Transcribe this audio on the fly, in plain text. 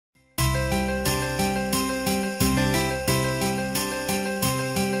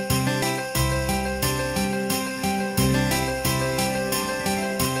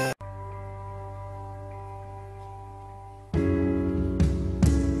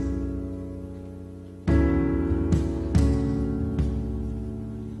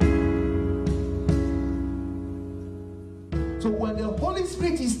when the Holy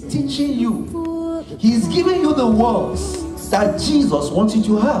Spirit is teaching you, He's giving you the words that Jesus wants you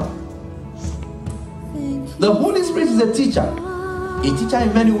to have. The Holy Spirit is a teacher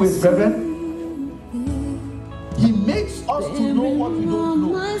in many ways, brethren. He makes us to know what we don't know.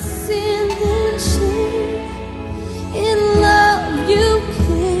 In love you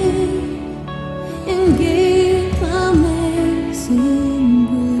came and gave amazing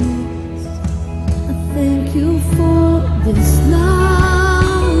grace. I thank you for this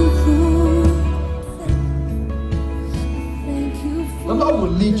love, Lord. Thank you for the Lord will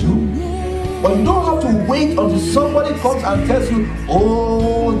lead you, but you don't have to wait until somebody comes and tells you,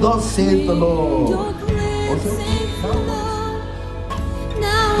 oh, thus saith the Lord.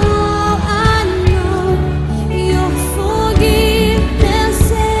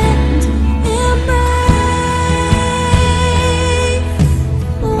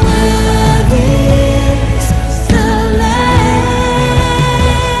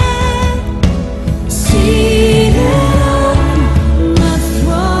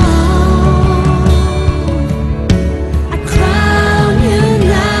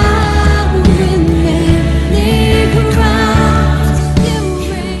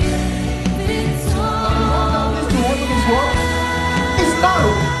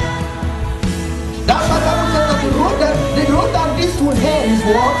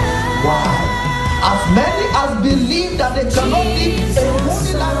 As many as believe that they cannot live a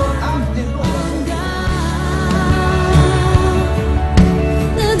holy life on earth, they know.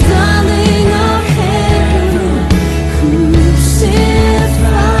 the darling of heaven,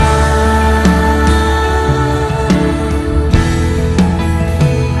 crucified.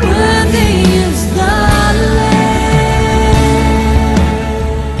 Worthy is the Lamb.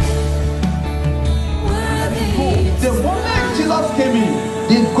 The moment Jesus came in,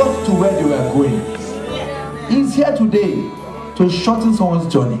 they got to where they were going. He's here today to shorten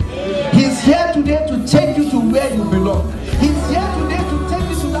someone's journey. He's here today to take you to where you belong. He's here today to take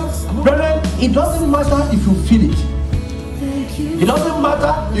you to that. Brethren, it doesn't matter if you feel it. It doesn't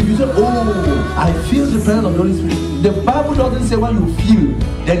matter if you say, oh, I feel the presence of the Holy Spirit. The Bible doesn't say when you feel,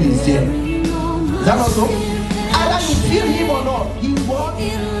 then He's there. Is that not so? Either you feel Him or not, He walks.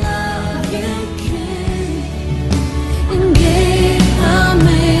 And gave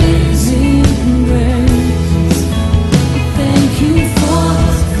amazing grace. Thank you for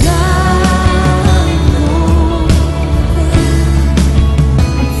love, Lord.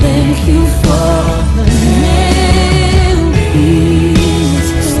 Thank you for the nail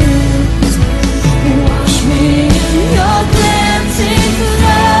pieces. Wash me in your cleansing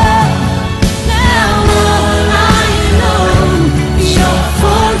blood. Now all I know is your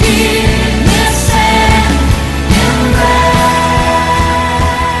forgiveness and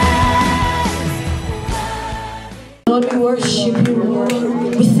Lord, we worship you,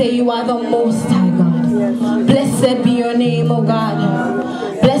 Lord. We say you are the Most High God. Blessed be your name, O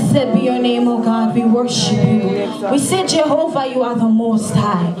God. Blessed be your name, O God. We worship you. We say, Jehovah, you are the Most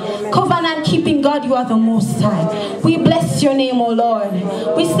High. Covenant keeping God, you are the Most High. We bless your name, O Lord.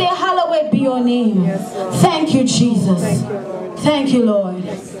 We say, hallowed be your name. Thank you, Jesus. Thank you, Lord.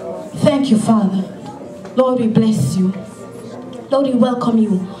 Thank you, Father. Lord, we bless you. Lord, we welcome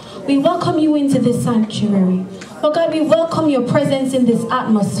you. We welcome you into this sanctuary. Lord God, we welcome your presence in this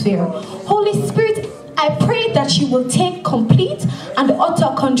atmosphere. Holy Spirit, I pray that you will take complete and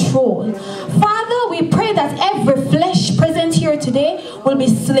utter control. Father, we pray that every flesh present here today will be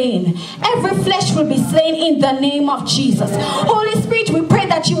slain. Every flesh will be slain in the name of Jesus. Holy Spirit, we pray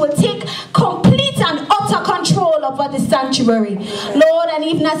that you will take complete and utter control over the sanctuary. Lord, and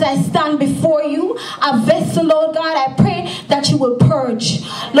even as I stand before you, a vessel, Lord God, I pray that you will purge.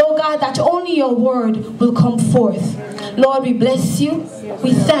 Lord God, that only your word will come forth. Lord, we bless you.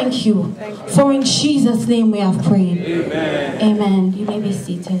 We thank you. For in Jesus' name we have prayed. Amen. Amen. You may be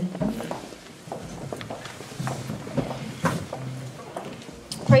seated.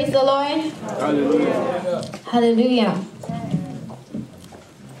 Praise the Lord. Hallelujah. Hallelujah.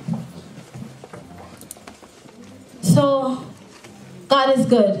 So, God is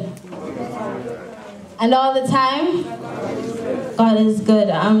good. And all the time, God is good.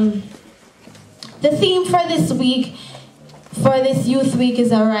 The theme for this week, for this youth week,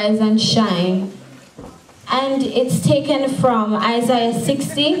 is Arise and Shine. And it's taken from Isaiah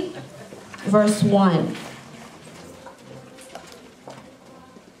 60, verse 1.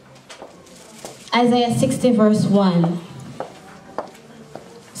 Isaiah 60, verse 1.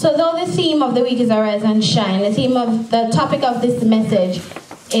 So though the theme of the week is Arise and Shine, the topic of this message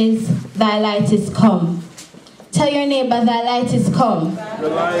is Thy light is come. Tell your neighbor, thy light is come. The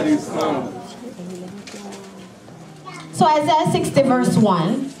light is come. So Isaiah 60 verse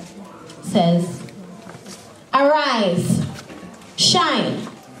 1 says, Arise, shine,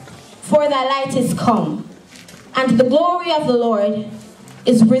 for thy light is come, and the glory of the Lord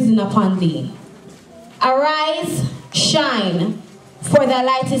is risen upon thee. Arise, shine, for thy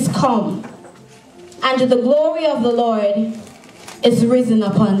light is come, and the glory of the Lord is risen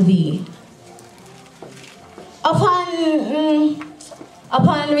upon thee. Upon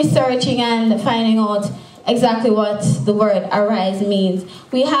researching and finding out exactly what the word arise means,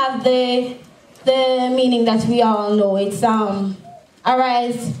 we have the meaning that we all know. It's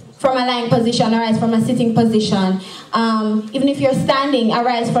arise from a lying position, arise from a sitting position. Even if you're standing,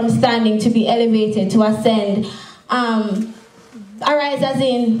 arise from standing, to be elevated, to ascend. Arise as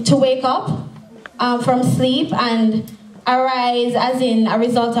in to wake up from sleep, and arise as in a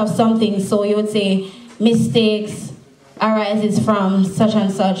result of something. So you would say mistakes arises from such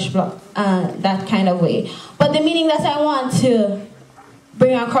and such, that kind of way. But the meaning that I want to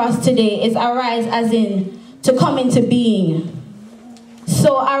bring across today is arise as in to come into being.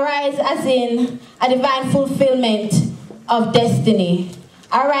 So arise as in a divine fulfillment of destiny.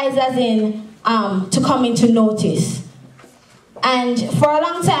 Arise as in to come into notice. And for a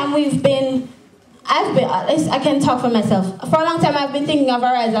long time I can talk for myself. For a long time I've been thinking of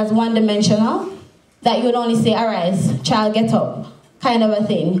arise as one-dimensional, that you would only say arise, child, get up, kind of a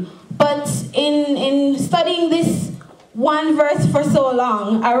thing. But in studying this one verse for so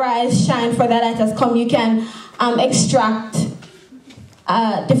long, arise, shine, for thy light has come, you can extract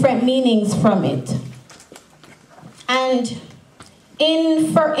different meanings from it. And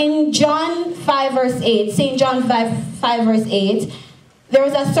in John 5 verse 8, St. John 5 verse 8, there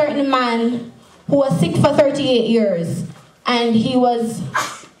was a certain man who was sick for 38 years, and he was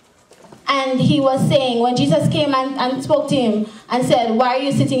saying, when Jesus came and spoke to him and said, why are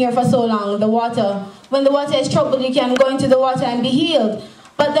you sitting here for so long? When the water is troubled, you can go into the water and be healed.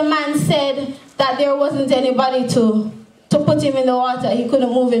 But the man said that there wasn't anybody to put him in the water. He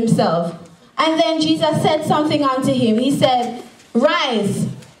couldn't move himself. And then Jesus said something unto him. He said, rise,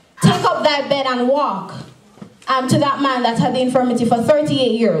 take up thy bed and walk. To that man that had the infirmity for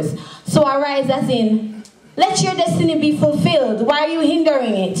 38 years. So arise as in, let your destiny be fulfilled. Why are you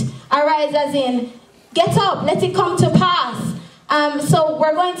hindering it? Arise as in, get up, let it come to pass. So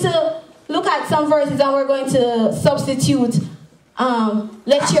we're going to look at some verses and we're going to substitute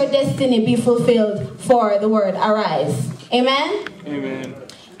let your destiny be fulfilled for the word arise. Amen? Amen.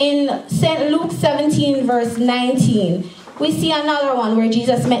 In St. Luke 17 verse 19, we see another one where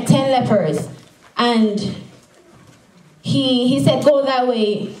Jesus met 10 lepers, and he said, go thy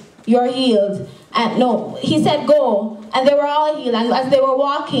way, you're healed. And no, he said go, and they were all healed. And as they were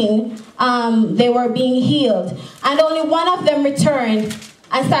walking, they were being healed. And only one of them returned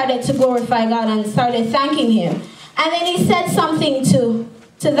and started to glorify God and started thanking him. And then he said something to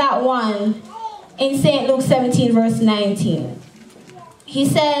that one in St. Luke 17 verse 19. He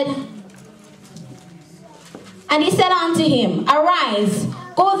said, and he said unto him, arise,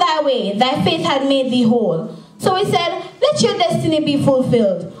 go thy way, thy faith had made thee whole. So he said, let your destiny be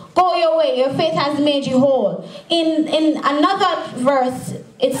fulfilled. Go your way, your faith has made you whole. In another verse,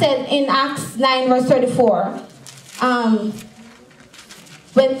 it said in Acts 9 verse 34,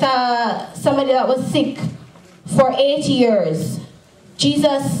 with somebody that was sick for 8 years,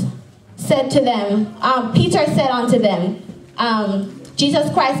 Jesus said to them, Peter said unto them,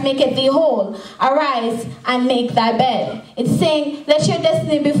 Jesus Christ maketh thee whole. Arise and make thy bed. It's saying, let your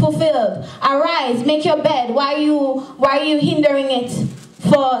destiny be fulfilled. Arise, make your bed. Why are you hindering it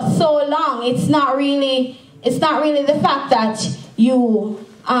for so long? It's not really the fact that you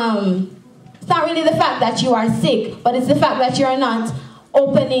are sick, but it's the fact that you're not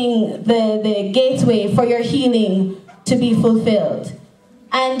opening the gateway for your healing to be fulfilled.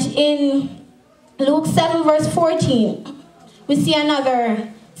 And in Luke 7 verse 14, we see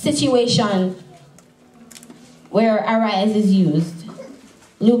another situation where arise is used.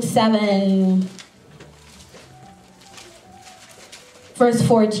 Luke 7 verse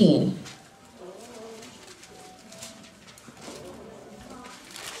 14.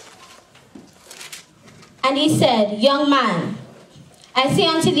 And he said, young man, I say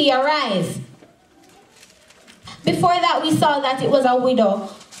unto thee, arise. Before that, we saw that it was a widow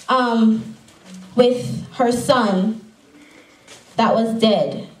with her son that was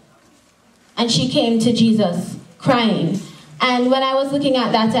dead. And she came to Jesus crying. And when I was looking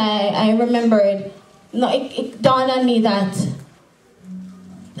at that, I remembered, it dawned on me that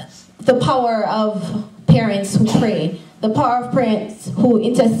the power of parents who pray, the power of parents who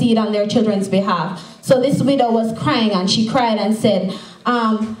intercede on their children's behalf. So this widow was crying, and she cried and said,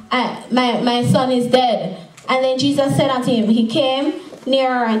 my son is dead. And then Jesus said unto him, he came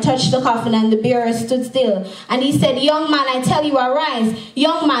nearer and touched the coffin, and the bearer stood still. And he said, young man, I tell you, arise.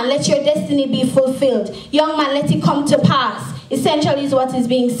 Young man, let your destiny be fulfilled. Young man, let it come to pass. Essentially is what is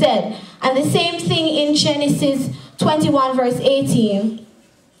being said. And the same thing in Genesis 21 verse 18.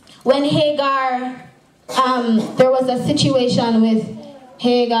 When Hagar, there was a situation with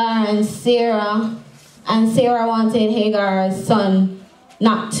Hagar and Sarah wanted Hagar's son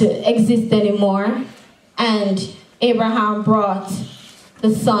not to exist anymore. And Abraham brought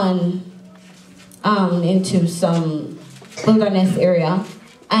the son into some wilderness area.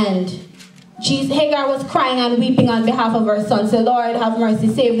 And Hagar was crying and weeping on behalf of her son. Said, Lord, have mercy,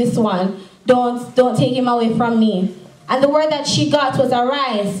 save this one. Don't take him away from me. And the word that she got was,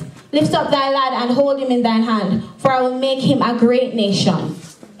 arise, lift up thy lad and hold him in thine hand, for I will make him a great nation.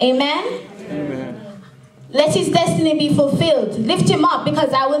 Amen? Amen. Let his destiny be fulfilled. Lift him up,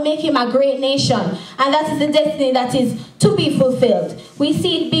 because I will make him a great nation. And that is the destiny that is to be fulfilled. We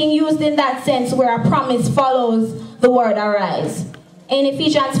see it being used in that sense where a promise follows the word arise. In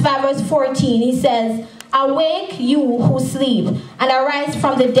Ephesians 5 verse 14, he says, awake you who sleep, and arise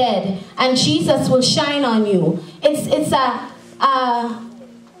from the dead, and Jesus will shine on you. It's a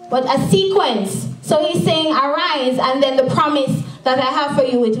sequence. So he's saying arise, and then the promise that I have for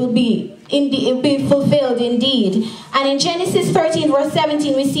you, it will be fulfilled indeed. And in Genesis 13 verse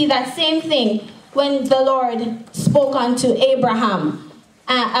 17, we see that same thing when the Lord spoke unto Abraham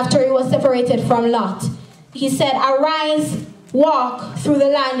after he was separated from Lot. He said, arise, walk through the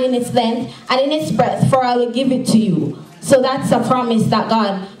land in its length and in its breadth, for I will give it to you. So that's a promise that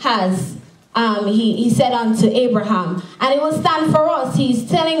God has. He said unto Abraham, and it will stand for us. He's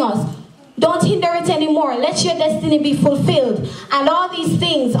telling us, don't hinder it anymore. Let your destiny be fulfilled. And all these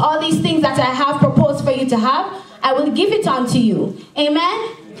things that I have proposed for you to have, I will give it unto you.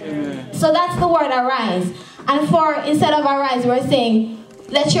 Amen? Amen. So that's the word arise. And instead of arise, we're saying,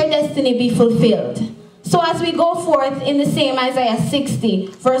 let your destiny be fulfilled. So as we go forth in the same Isaiah 60,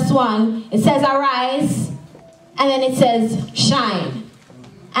 verse 1, it says arise, and then it says shine.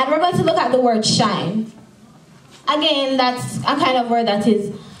 And we're going to look at the word shine. Again, that's a kind of word that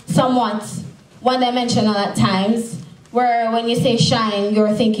is somewhat one-dimensional at times, where when you say shine,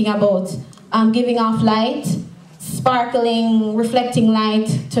 you're thinking about giving off light, sparkling, reflecting light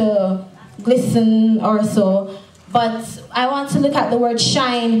to glisten or so. But I want to look at the word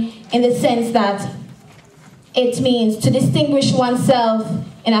shine in the sense that it means to distinguish oneself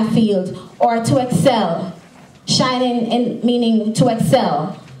in a field or to excel. Shine in meaning to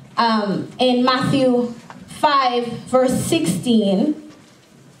excel. In Matthew 5 verse 16,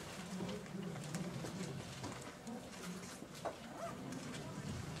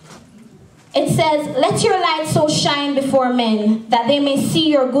 it says, let your light so shine before men that they may see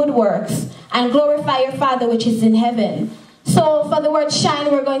your good works and glorify your Father which is in heaven. So for the word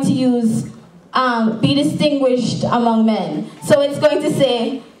shine, we're going to use be distinguished among men. So it's going to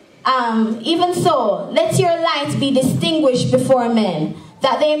say, even so, let your light be distinguished before men,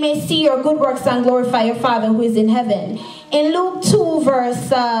 that they may see your good works and glorify your Father who is in heaven. In Luke 2 verse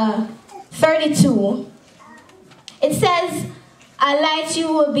 32, it says, a light you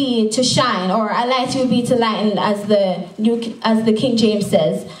will be to shine, or a light you will be to lighten, as the King James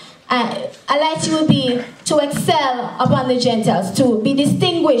says. A light you will be to excel upon the Gentiles, to be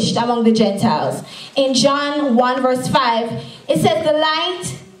distinguished among the Gentiles. In John 1 verse 5, it says, the light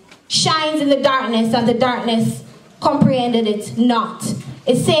shines in the darkness, and the darkness comprehended it not.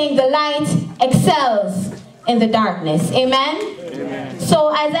 It's saying the light excels in the darkness. Amen? Amen.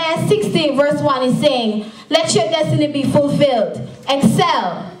 So Isaiah 60 verse 1 is saying, let your destiny be fulfilled.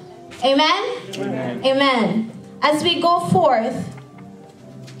 Excel. Amen? Amen. Amen. As we go forth,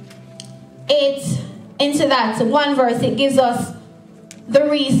 into that one verse, it gives us the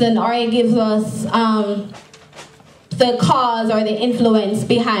reason, or it gives us the cause or the influence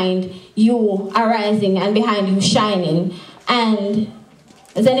behind you arising and behind you shining. And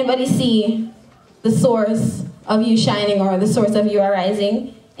does anybody see the source of you shining or the source of you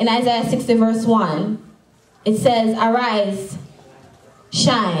arising? In Isaiah 60 verse 1, it says, arise,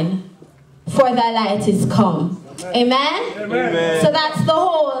 shine, for thy light is come. Amen? Amen. So that's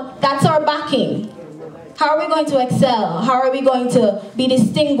our backing. How are we going to excel? How are we going to be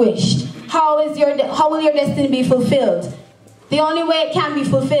distinguished? How will your destiny be fulfilled? The only way it can be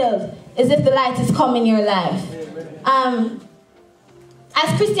fulfilled is if the light is come in your life.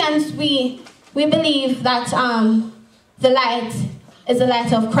 As Christians, we believe that the light is the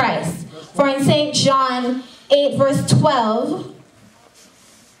light of Christ. For in St. John 8 verse 12,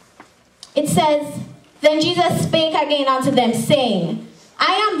 it says, then Jesus spake again unto them, saying,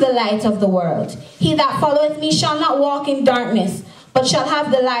 I am the light of the world. He that followeth me shall not walk in darkness, but shall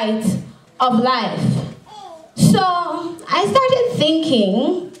have the light of life. So I started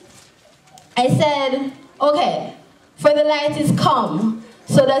thinking, I said, okay, for the light is come.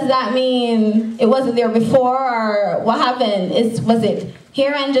 So does that mean it wasn't there before, or what happened? Was it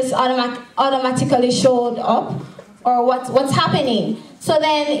here and just automatically showed up? Or what's happening? So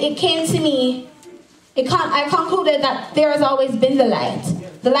then it came to me, I concluded that there has always been the light.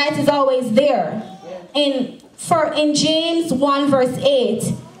 The light is always there. In James 1 verse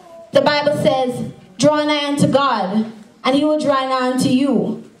 8, the Bible says, draw nigh unto God, and he will draw nigh unto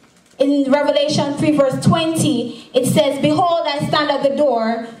you. In Revelation 3 verse 20, it says, behold, I stand at the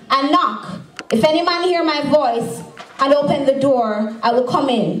door and knock. If any man hear my voice and open the door, I will come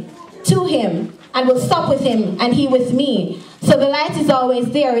in to him and will sup with him and he with me. So the light is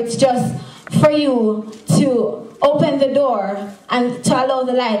always there. It's just for you to open the door and to allow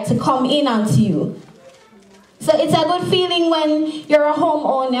the light to come in onto you. So it's a good feeling when you're a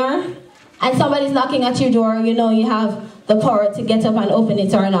homeowner and somebody's knocking at your door. You know you have the power to get up and open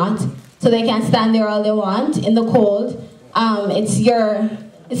it or not. So they can stand there all they want in the cold. It's your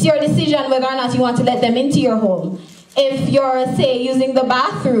decision whether or not you want to let them into your home. If you're, say, using the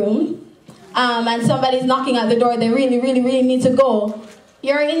bathroom, and somebody's knocking at the door, they really, really, really need to go.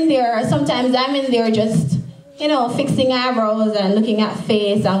 You're in there. Sometimes I'm in there just, fixing eyebrows and looking at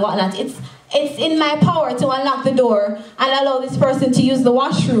face and whatnot. It's in my power to unlock the door and allow this person to use the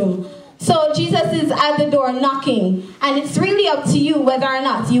washroom. So Jesus is at the door knocking, and it's really up to you whether or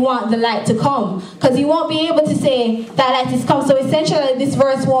not you want the light to come, because you won't be able to say that light is come. So essentially this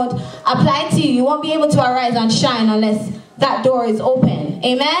verse won't apply to you. You won't be able to arise and shine unless that door is open.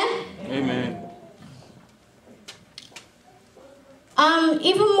 Amen? Amen.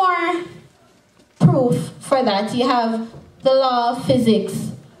 Even more proof for that, you have the law of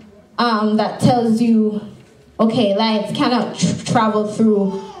physics that tells you, okay, light cannot travel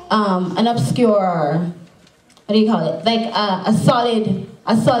through an obscure, what do you call it? Like a solid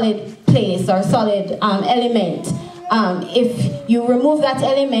place or solid element. If you remove that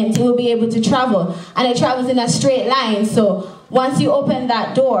element, it will be able to travel, and it travels in a straight line. So once you open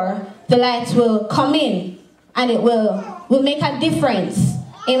that door, the light will come in, and it will make a difference.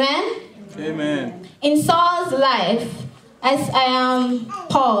 Amen? Amen. In Saul's life, as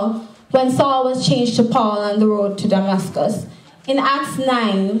Paul, when Saul was changed to Paul on the road to Damascus, in Acts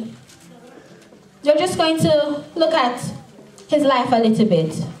 9, we're just going to look at his life a little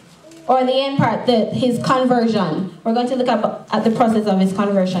bit, or the end part, his conversion. We're going to look at the process of his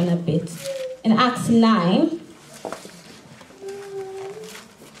conversion a bit. In Acts 9,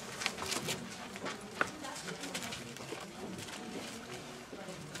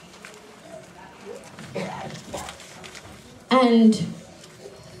 and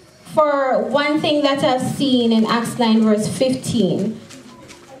for one thing that I've seen in Acts 9 verse 15,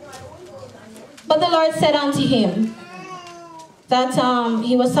 but the Lord said unto him that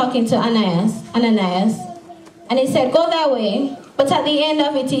he was talking to Ananias, and he said, go that way. But at the end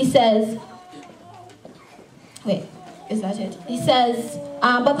of it he says, wait, is that it? He says,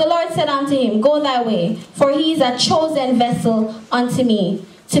 but the Lord said unto him, go thy way, for he is a chosen vessel unto me,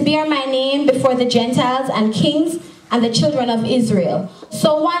 to bear my name before the Gentiles and kings and the children of Israel.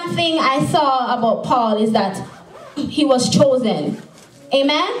 So one thing I saw about Paul is that he was chosen.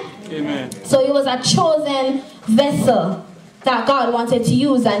 Amen? Amen. So he was a chosen vessel that God wanted to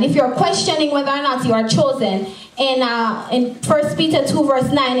use. And if you're questioning whether or not you are chosen, in 1 Peter 2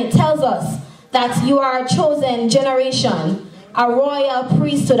 verse 9, it tells us that you are a chosen generation, a royal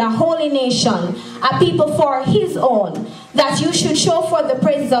priesthood, a holy nation, a people for his own, that you should show forth the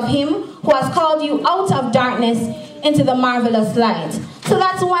praises of him who has called you out of darkness into the marvelous light. So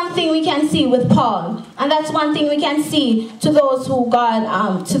that's one thing we can see with Paul, and that's one thing we can see to those who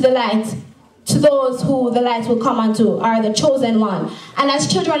God, to those who the light will come unto, are the chosen one. And as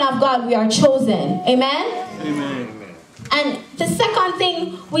children of God, we are chosen. Amen? Amen. And the second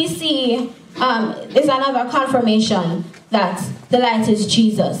thing we see is another confirmation that the light is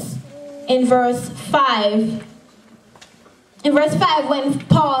Jesus. In verse 5, when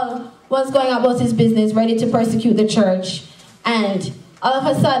Paul was going about his business, ready to persecute the church, and all of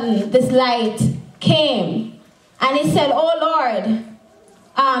a sudden this light came, and he said, oh Lord,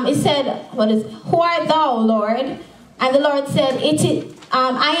 he said, who art thou, Lord? And the Lord said,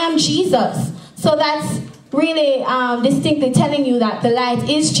 I am Jesus. So that's really distinctly telling you that the light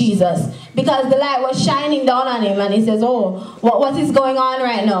is Jesus, because the light was shining down on him, and he says, oh, what is going on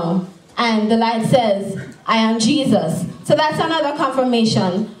right now? And the light says, I am Jesus. So that's another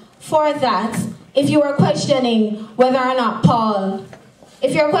confirmation for that. If you were questioning whether or not Paul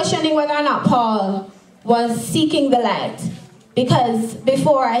if you're questioning whether or not Paul was seeking the light, because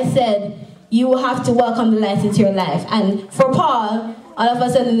before I said you have to welcome the light into your life, and for Paul, all of a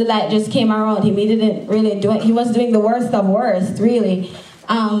sudden the light just came around him. He didn't really do it. He was doing the worst of worst, really,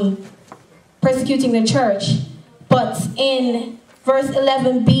 persecuting the church. But in verse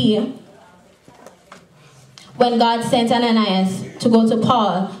 11b, when God sent Ananias to go to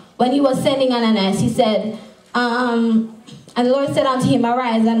Paul, when he was sending Ananias, he said, and the Lord said unto him,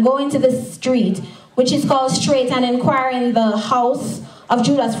 arise and go into the street, which is called Straight, and inquire in the house of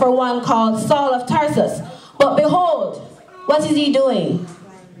Judas for one called Saul of Tarsus. But behold, what is he doing?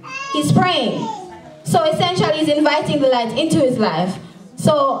 He's praying. So essentially, he's inviting the light into his life.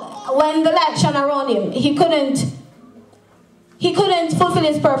 So when the light shone around him, he couldn't fulfill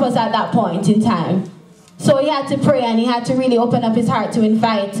his purpose at that point in time. So he had to pray, and he had to really open up his heart to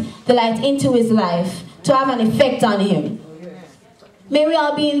invite the light into his life, to have an effect on him. May we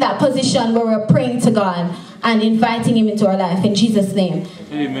all be in that position where we're praying to God and inviting him into our life in Jesus' name.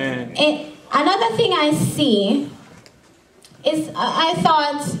 Amen. And another thing I see is, I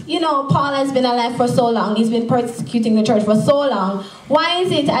thought, you know, Paul has been alive for so long. He's been persecuting the church for so long. Why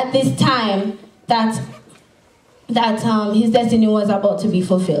is it at this time that his destiny was about to be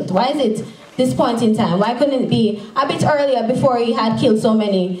fulfilled? Why is it this point in time? Why couldn't it be a bit earlier, before he had killed so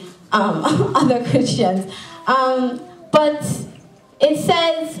many other Christians? But it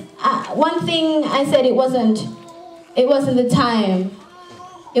says, one thing I said, it wasn't the time.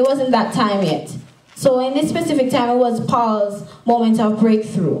 It wasn't that time yet. So in this specific time, it was Paul's moment of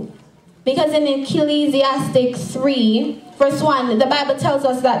breakthrough. Because in Ecclesiastes 3, verse 1, the Bible tells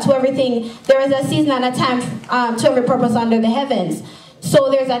us that to everything, there is a season and a time to every purpose under the heavens.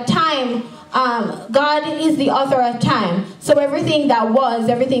 So there's a time, God is the author of time. So everything that was,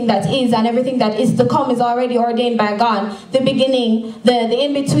 everything that is, and everything that is to come is already ordained by God. The beginning, the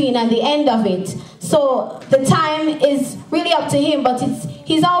in-between, and the end of it. So the time is really up to him, but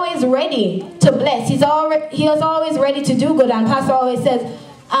he's always ready to bless. He is always ready to do good. And Pastor always says,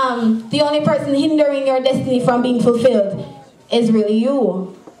 the only person hindering your destiny from being fulfilled is really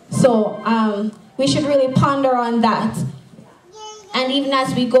you. So we should really ponder on that. And even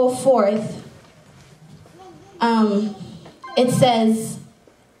as we go forth, it says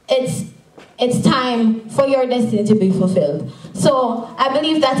it's time for your destiny to be fulfilled. So I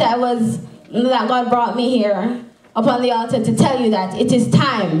believe that God brought me here upon the altar to tell you that it is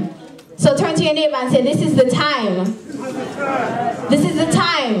time. So turn to your neighbor and say, this is the time. This is the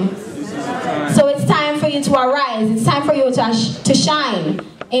time. So it's time for you to arise. It's time for you to shine.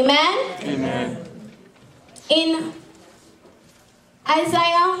 Amen? Amen. In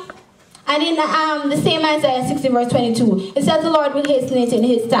Isaiah, and in the same Isaiah 60 verse 22, it says the Lord will hasten it in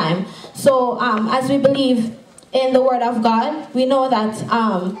his time. So as we believe in the word of God, we know that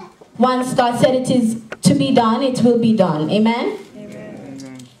once God said it is to be done, it will be done. Amen?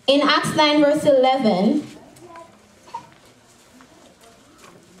 Amen. In Acts 9 verse 11,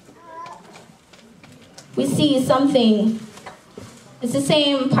 we see something. It's the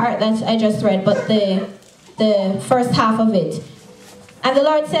same part that I just read, but the first half of it. And the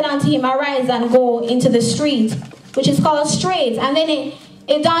Lord said unto him, arise and go into the street, which is called Straight. And then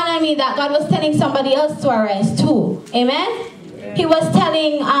it dawned on me that God was telling somebody else to arise too. Amen? He was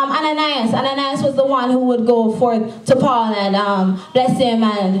telling Ananias. Ananias was the one who would go forth to Paul and bless him.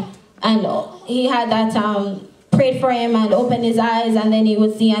 And he had that prayed for him and opened his eyes, and then he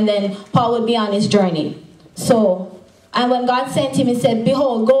would see, and then Paul would be on his journey. So, and when God sent him, he said,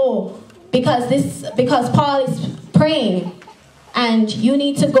 behold, go, because Paul is praying. And you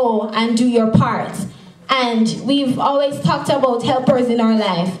need to go and do your part. And we've always talked about helpers in our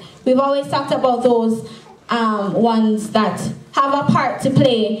life. We've always talked about those ones that have a part to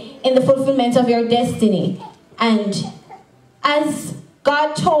play in the fulfillment of your destiny. And as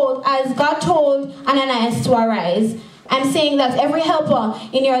God told Ananias to arise, I'm saying that every helper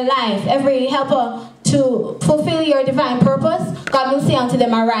in your life, every helper to fulfill your divine purpose, God will say unto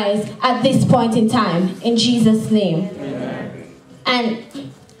them, arise at this point in time, in Jesus' name. Amen. And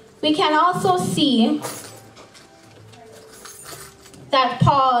we can also see that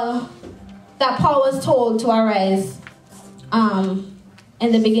Paul was told to arise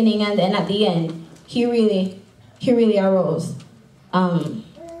in the beginning, and then at the end he really arose.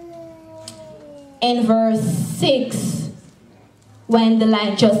 In verse 6, when the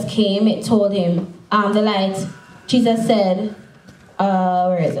light just came, it told him, Jesus said,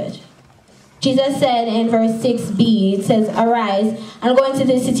 where is it? Jesus said in verse 6b, it says, arise and go into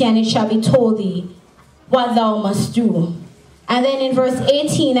the city, and it shall be told thee what thou must do. And then in verse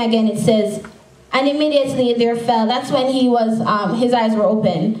 18 again it says, And immediately there fell, that's when he was, his eyes were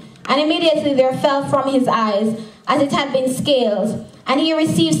open. And immediately there fell from his eyes, as it had been scales. And he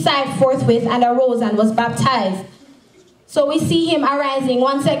received sight forthwith, and arose and was baptized. So we see him arising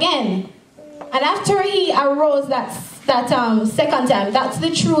once again. And after he arose that second time, that's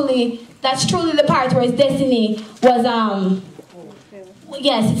truly the part where his destiny was,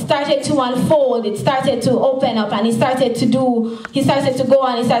 yes, it started to unfold, it started to open up, and he started to go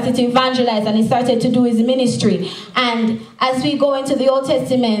on, he started to evangelize, and he started to do his ministry. And as we go into the Old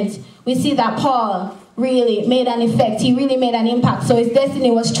Testament, we see that Paul really made an effect. He really made an impact. So his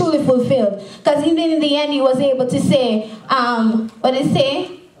destiny was truly fulfilled. Because in the end, he was able to say, what did he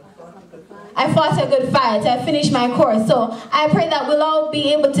say? I fought a good fight. I finished my course. So I pray that we'll all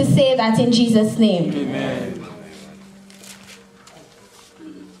be able to say that in Jesus' name. Amen.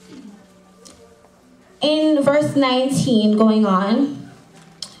 In verse 19, going on,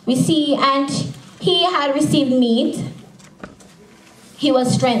 we see, and he had received meat, he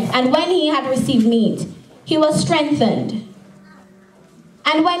was strengthened. And when he had received meat, he was strengthened.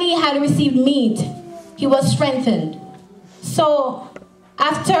 And when he had received meat, he was strengthened. So,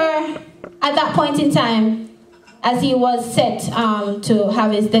 at that point in time, as he was set to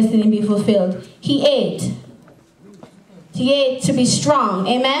have his destiny be fulfilled, he ate. He ate to be strong.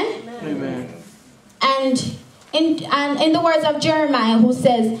 Amen? Amen. And in the words of Jeremiah, who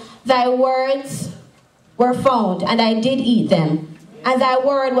says, thy words were found, and I did eat them. And thy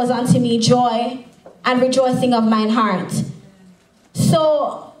word was unto me joy and rejoicing of mine heart.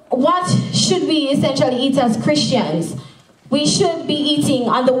 So what should we essentially eat as Christians? We should be eating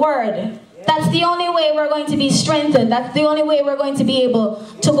on the word. That's the only way we're going to be strengthened. That's the only way we're going to be able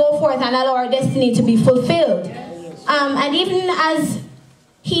to go forth and allow our destiny to be fulfilled. And even as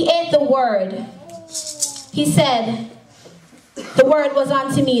he ate the word, he said, the word was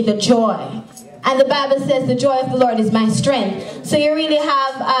unto me the joy. And the Bible says the joy of the Lord is my strength. So you really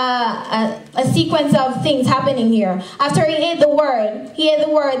have a sequence of things happening here. After he ate the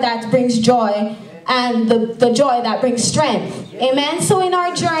word that brings joy, and the joy that brings strength. Amen? So in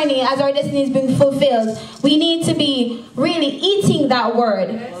our journey, as our destiny is being fulfilled, we need to be really eating that word.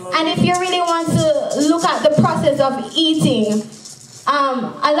 And if you really want to look at the process of eating,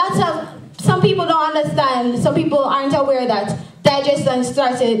 some people don't understand, some people aren't aware that digestion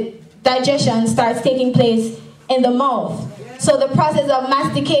starts taking place in the mouth. So the process of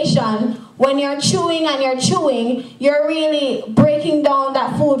mastication, when you're chewing, you're really breaking down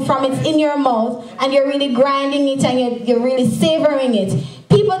that food from it's in your mouth, and you're really grinding it, and you're really savoring it.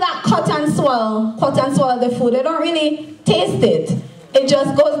 People that cut and swallow the food, they don't really taste it. It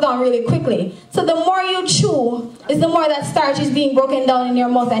just goes down really quickly. So the more you chew, is the more that starch is being broken down in your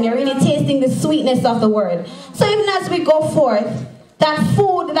mouth, and you're really tasting the sweetness of the word. So even as we go forth, that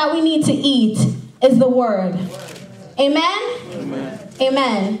food that we need to eat is the word. Amen? Amen.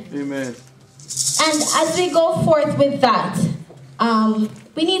 Amen. Amen. And as we go forth with that,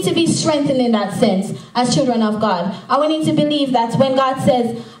 we need to be strengthened in that sense as children of God. And we need to believe that when God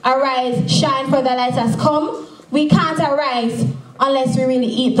says, arise, shine, for the light has come, we can't arise unless we really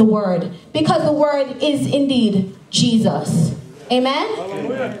eat the word. Because the word is indeed Jesus. Amen?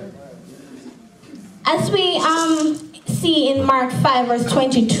 Amen. As we see in Mark 5 verse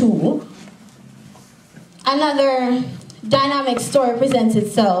 22, another dynamic story presents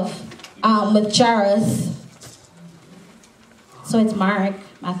itself with Jairus. So it's Mark.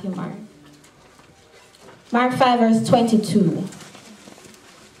 Mark 5 verse 22.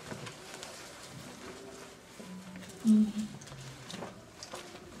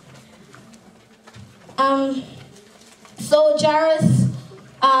 So Jairus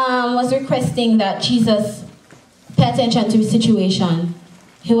was requesting that Jesus pay attention to his situation.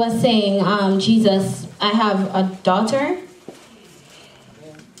 He was saying, Jesus, I have a daughter.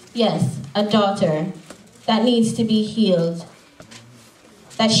 Yes, a daughter that needs to be healed.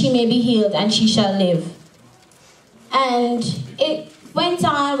 That she may be healed and she shall live. And it went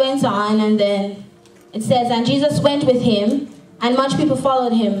on, and then it says, and Jesus went with him, and much people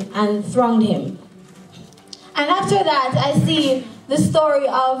followed him and thronged him. And after that, I see the story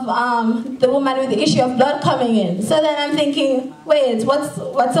of the woman with the issue of blood coming in. So then I'm thinking, wait, what's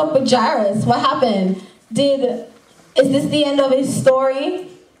up with Jairus? What happened? Is this the end of his story?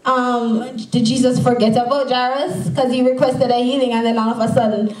 Did Jesus forget about Jairus? Because he requested a healing, and then all of a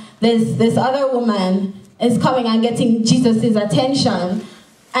sudden, this other woman is coming and getting Jesus' attention.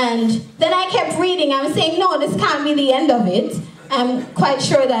 And then I kept reading. I'm saying, no, this can't be the end of it. I'm quite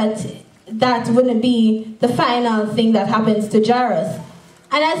sure that wouldn't be the final thing that happens to Jairus.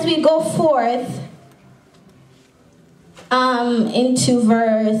 And as we go forth into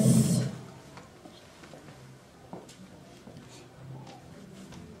verse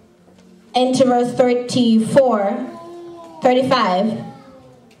into verse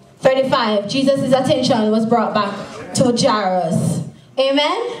 35, Jesus' attention was brought back to Jairus.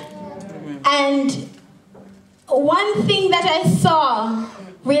 Amen? And one thing that I saw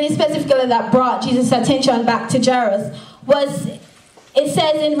really specifically that brought Jesus' attention back to Jairus was, it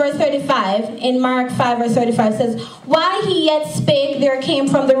says in verse 35, in Mark 5 verse 35, says, while he yet spake, there came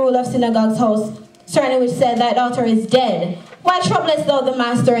from the ruler of synagogue's house certain which said, thy daughter is dead. Why troublest thou the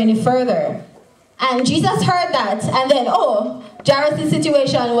master any further? And Jesus heard that, and then, Jairus'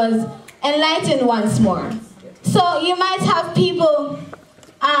 situation was enlightened once more. So you might have people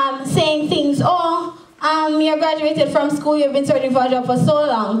saying things, you graduated from school, you've been searching for a job for so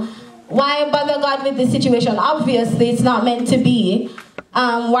long. Why bother God with this situation? Obviously, it's not meant to be.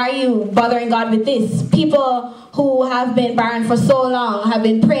 Why are you bothering God with this? People who have been barren for so long have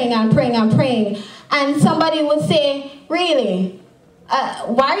been praying and praying and praying. And somebody would say, really?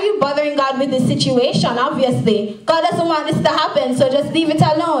 Why are you bothering God with this situation? Obviously, God doesn't want this to happen, so just leave it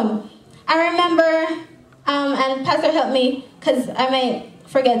alone. I remember, and Pastor helped me, because I might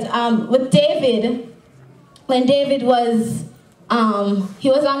forget, with David, when David was, he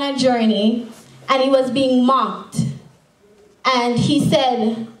was on a journey, and he was being mocked. And he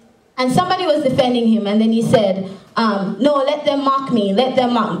said, and somebody was defending him, and then he said, no, let them mock me, let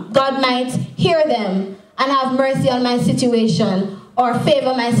them mock. God might hear them and have mercy on my situation, or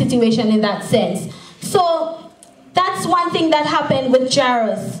favor my situation in that sense. So that's one thing that happened with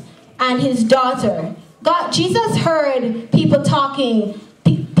Jairus and his daughter. Jesus heard people talking,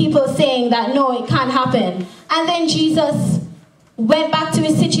 people saying that no, it can't happen. And then Jesus went back to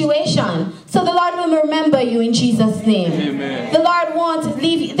his situation. So the Lord will remember you in Jesus' name. Amen. The Lord won't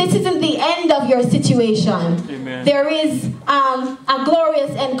leave you. This isn't the end of your situation. Amen. There is a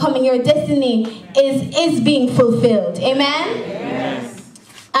glorious end coming. Your destiny is being fulfilled. Amen?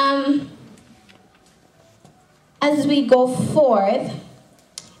 Amen. As we go forth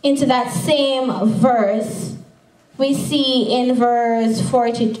into that same verse, we see in verse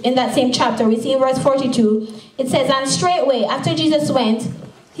 40, in that same chapter, we see in verse 42, it says, and straightway, after Jesus went,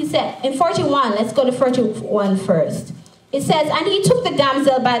 he said, in 41, let's go to 41 first. It says, and he took the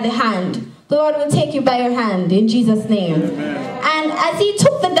damsel by the hand. The Lord will take you by your hand, in Jesus' name. Amen. And as he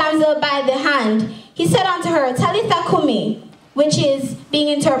took the damsel by the hand, he said unto her, Talitha cumi, which is being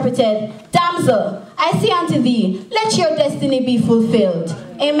interpreted, damsel, I say unto thee, let your destiny be fulfilled.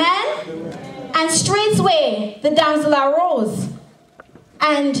 Amen? And straightway the damsel arose,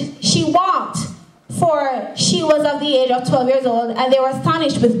 and she walked, for she was of the age of 12 years old, and they were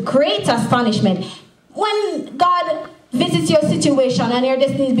astonished with great astonishment. When God visits your situation and your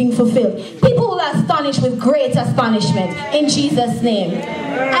destiny is being fulfilled, people will astonish with great astonishment in Jesus' name.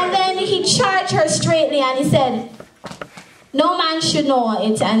 And then he charged her straightly, and he said, no man should know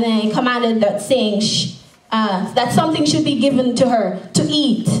it, and then he commanded that, saying that something should be given to her to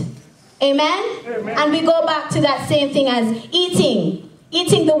eat. Amen? Amen? And we go back to that same thing as eating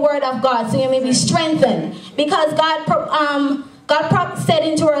the word of God, so you may be strengthened. Because God said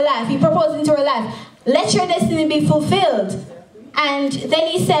into her life, he proposed into her life, let your destiny be fulfilled. And then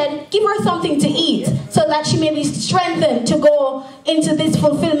he said, give her something to eat, so that she may be strengthened to go into this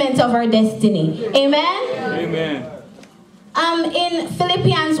fulfillment of her destiny. Amen? Amen. In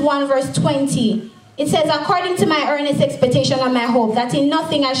Philippians 1 verse 20, it says, according to my earnest expectation and my hope, that in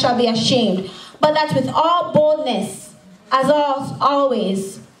nothing I shall be ashamed, but that with all boldness, as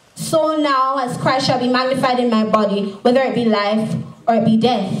always, so now as Christ shall be magnified in my body, whether it be life or it be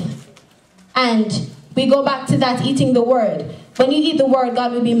death. And we go back to that eating the word. When you eat the word,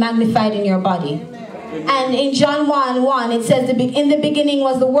 God will be magnified in your body. And in John 1:1, it says, in the beginning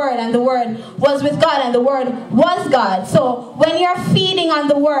was the Word, and the Word was with God, and the Word was God. So when you're feeding on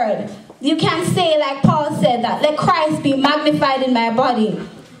the Word, you can say, like Paul said, that let Christ be magnified in my body.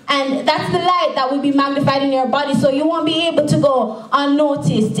 And that's the light that will be magnified in your body, so you won't be able to go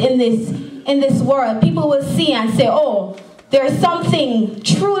unnoticed in this world. People will see and say, oh, there's something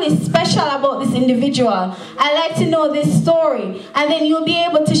truly special about this individual. I like to know this story. And then you'll be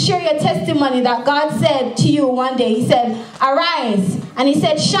able to share your testimony that God said to you one day. He said, arise. And he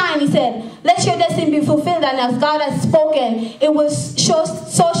said, shine. He said, let your destiny be fulfilled. And as God has spoken, it will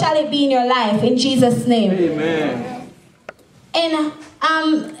so shall it be in your life. In Jesus' name. Amen.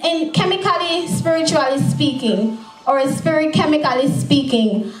 In chemically, spiritually speaking, or spirit chemically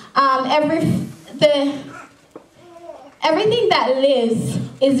speaking, everything that lives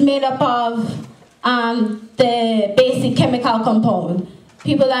is made up of the basic chemical compound.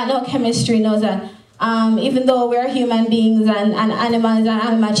 People that know chemistry know that even though we're human beings and animals, and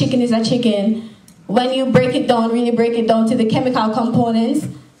animal, chicken is a chicken, when you break it down, really break it down to the chemical components,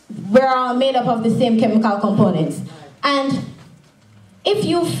 we're all made up of the same chemical components. And if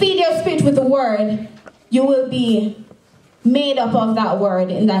you feed your spirit with the word, you will be made up of that word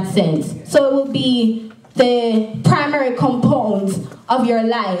in that sense. So it will be the primary components of your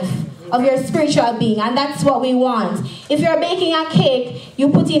life, of your spiritual being, and that's what we want. If you're baking a cake, you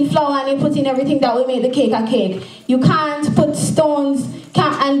put in flour and you put in everything that will make the cake a cake. You can't put stones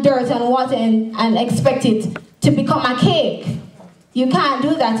and dirt and water and expect it to become a cake. You can't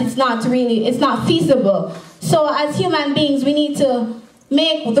do that. It's not feasible. So as human beings, we need to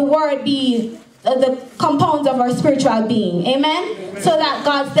make the word be the components of our spiritual being. Amen? Amen. So that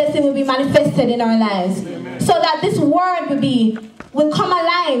God's blessing will be manifested in our lives. Amen. So that this word will come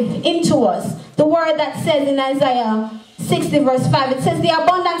alive into us. The word that says in Isaiah 60 verse 5, it says, the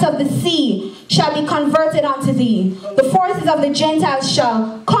abundance of the sea shall be converted unto thee. The forces of the Gentiles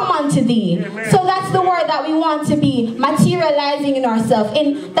shall come unto thee. Amen. So that's the word that we want to be materializing in ourselves.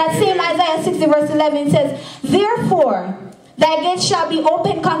 In that same Isaiah 60 verse 11, it says, therefore, thy gates shall be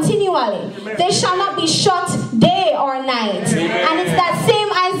open continually. Amen. They shall not be shut day or night. Amen. And it's that same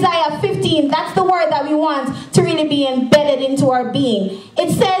Isaiah 15. That's the word that we want to really be embedded into our being.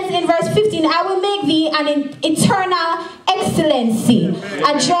 It says in verse 15, I will make thee an eternal excellency,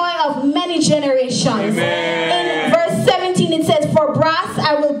 a joy of many generations. Amen. In verse 17 it says, for brass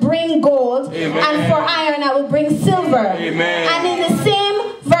I will bring gold, amen, and for iron I will bring silver. Amen. And in the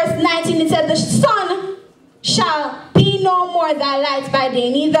same verse 19 it says, the sun shall be no more thy light by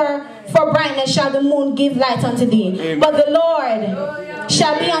day, neither for brightness shall the moon give light unto thee. Amen. But the Lord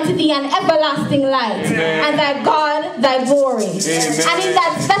shall be unto thee an everlasting light, amen, and thy God thy glory. Amen. And in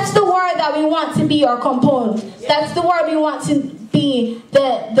that's the word that we want to be our component. That's the word we want to be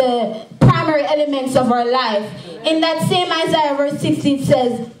the primary elements of our life. In that same Isaiah verse 60 it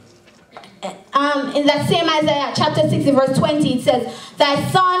says, in that same Isaiah chapter 60 verse 20 it says, thy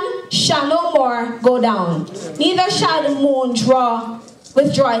sun shall no more go down, neither shall the moon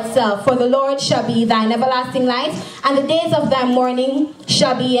withdraw itself, for the Lord shall be thine everlasting light, and the days of thy mourning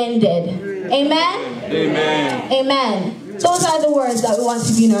shall be ended. Amen? Amen. Amen. Those are the words that we want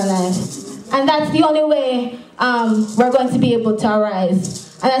to be in our life. And that's the only way we're going to be able to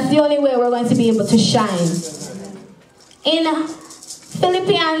arise. And that's the only way we're going to be able to shine. In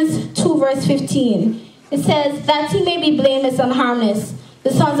Philippians 2 verse 15, it says, that he may be blameless and harmless,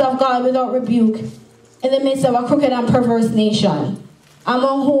 the sons of God without rebuke, in the midst of a crooked and perverse nation,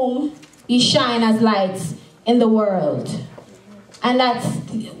 among whom ye shine as lights in the world. And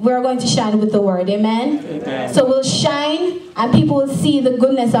we're going to shine with the word. Amen? Amen. So we'll shine and people will see the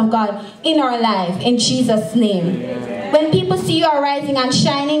goodness of God in our life in Jesus' name. Amen. When people see you arising and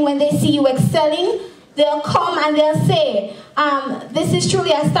shining, when they see you excelling, they'll come and they'll say, this is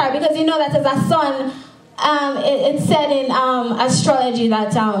truly a star, because you know that as a sun, it's said in astrology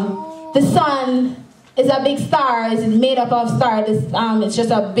that the sun is a big star. It's made up of stars. It's just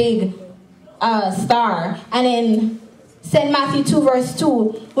a big star. And in St. Matthew 2 verse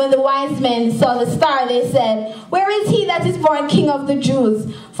 2, when the wise men saw the star, they said, where is he that is born King of the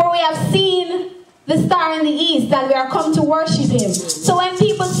Jews? For we have seen the star in the east, and we are come to worship him. So when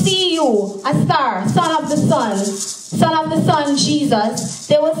people see you, a star, son of the sun, Jesus,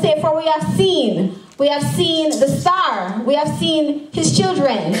 they will say, for we have seen the star, we have seen his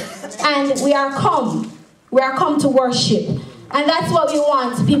children, and we are come to worship. And that's what we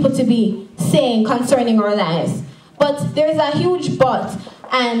want people to be saying concerning our lives. But there's a huge but,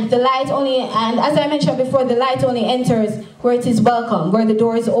 and the light only, and as I mentioned before, the light only enters where it is welcome, where the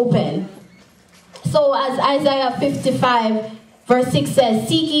door is open. So as Isaiah 55 verse 6 says,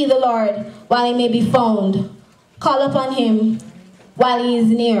 seek ye the Lord while he may be found, call upon him while he is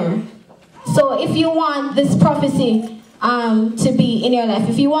near. So if you want this prophecy to be in your life,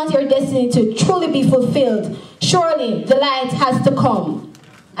 if you want your destiny to truly be fulfilled, surely the light has to come.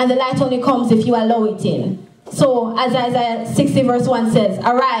 And the light only comes if you allow it in. So as Isaiah 60 verse 1 says,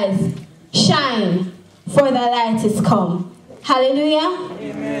 arise, shine, for the light is come. Hallelujah.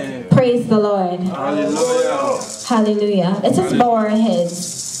 Amen. Praise the Lord. Hallelujah. Hallelujah. Let us bow our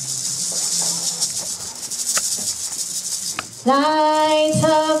heads. Light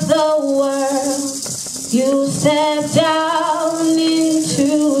of the world, you step down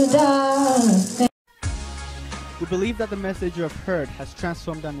into darkness. We believe that the message you have heard has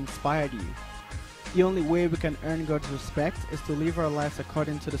transformed and inspired you. The only way we can earn God's respect is to live our lives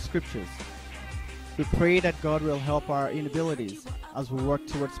according to the scriptures. We pray that God will help our inabilities as we work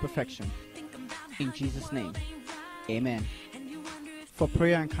towards perfection. In Jesus' name, amen. For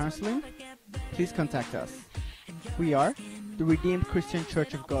prayer and counseling, please contact us. We are the Redeemed Christian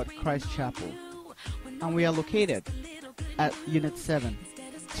Church of God, Christ Chapel, and we are located at Unit 7,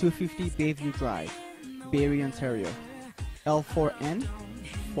 250 Bayview Drive, Barrie, Ontario, L4N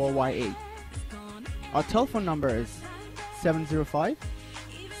 4Y8. Our telephone number is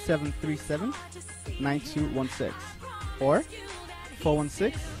 705-737-9216 or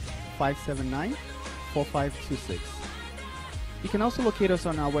 416-579-4526. You can also locate us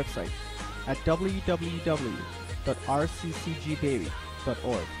on our website at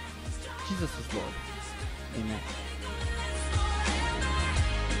www.rccgbarrie.org. Jesus is Lord. Amen.